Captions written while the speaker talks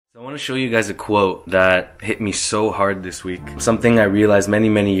want to show you guys a quote that hit me so hard this week. Something I realized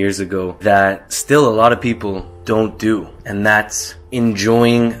many years ago that still a lot of people don't do, and that's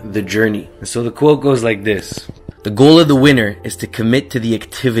enjoying the journey. So the quote goes like this: the goal of the winner is to commit to the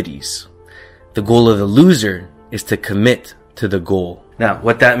activities. The goal of the loser is to commit to the goal. Now,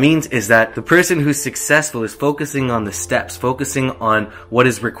 what that means is that the person who's successful is focusing on the steps, focusing on what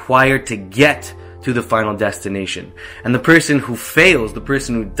is required to get to the final destination. And the person who fails, the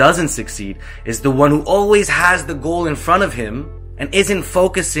person who doesn't succeed, is the one who always has the goal in front of him and isn't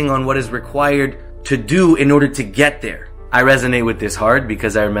focusing on what is required to do in order to get there. I resonate with this hard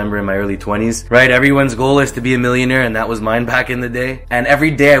because I remember in my early 20s, right? Everyone's goal is to be a millionaire, and that was mine back in the day. And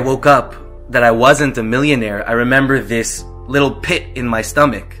every day I woke up that I wasn't a millionaire, I remember this little pit in my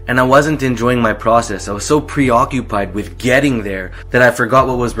stomach, and I wasn't enjoying my process. I was so preoccupied with getting there that I forgot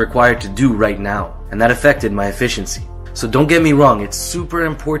what was required to do right now, and that affected my efficiency. So don't get me wrong, it's super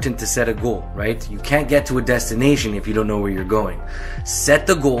important to set a goal, right? You can't get to a destination if you don't know where you're going. Set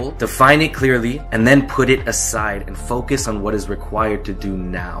the goal, define it clearly, and then put it aside and focus on what is required to do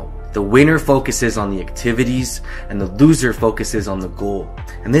now. The winner focuses on the activities and the loser focuses on the goal.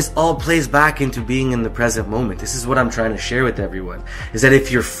 And this all plays back into being in the present moment. This is what I'm trying to share with everyone, is that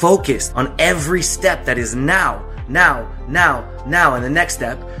if you're focused on every step that is now, and the next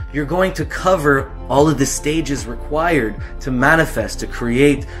step, you're going to cover all of the stages required to manifest, to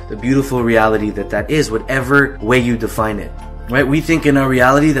create the beautiful reality that is, whatever way you define it. Right? We think in our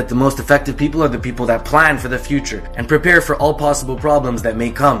reality that the most effective people are the people that plan for the future and prepare for all possible problems that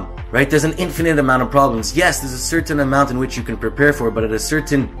may come. Right? There's an infinite amount of problems. Yes, there's a certain amount in which you can prepare for, but at a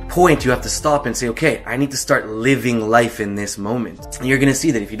certain point you have to stop and say, okay, I need to start living life in this moment. And you're going to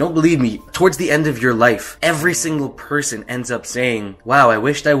see that if you don't believe me, towards the end of your life, every single person ends up saying, wow, I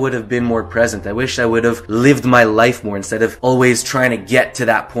wished I would have been more present. I wish I would have lived my life more instead of always trying to get to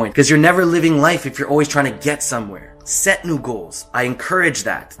that point. Because you're never living life if you're always trying to get somewhere. Set new goals. I encourage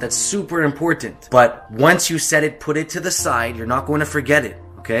that. That's super important. But once you set it, put it to the side. You're not going to forget it.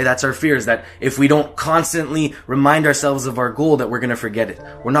 Okay, that's our fear, is that if we don't constantly remind ourselves of our goal, that we're going to forget it.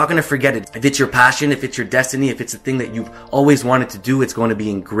 We're not going to forget it. If it's your passion, if it's your destiny, if it's a thing that you've always wanted to do, it's going to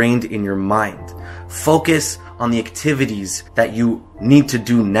be ingrained in your mind. Focus on the activities that you need to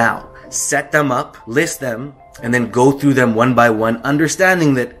do now. Set them up, list them, and then go through them one by one,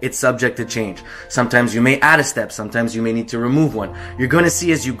 understanding that it's subject to change. Sometimes you may add a step, sometimes you may need to remove one. You're going to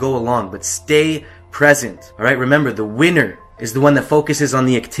see as you go along, but stay present. All right, remember, the winner is the one that focuses on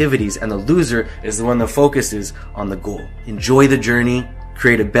the activities, and the loser is the one that focuses on the goal. Enjoy the journey,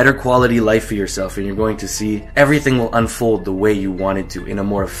 create a better quality life for yourself, and you're going to see everything will unfold the way you want it to, in a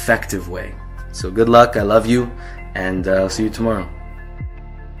more effective way. So good luck, I love you, and I'll see you tomorrow.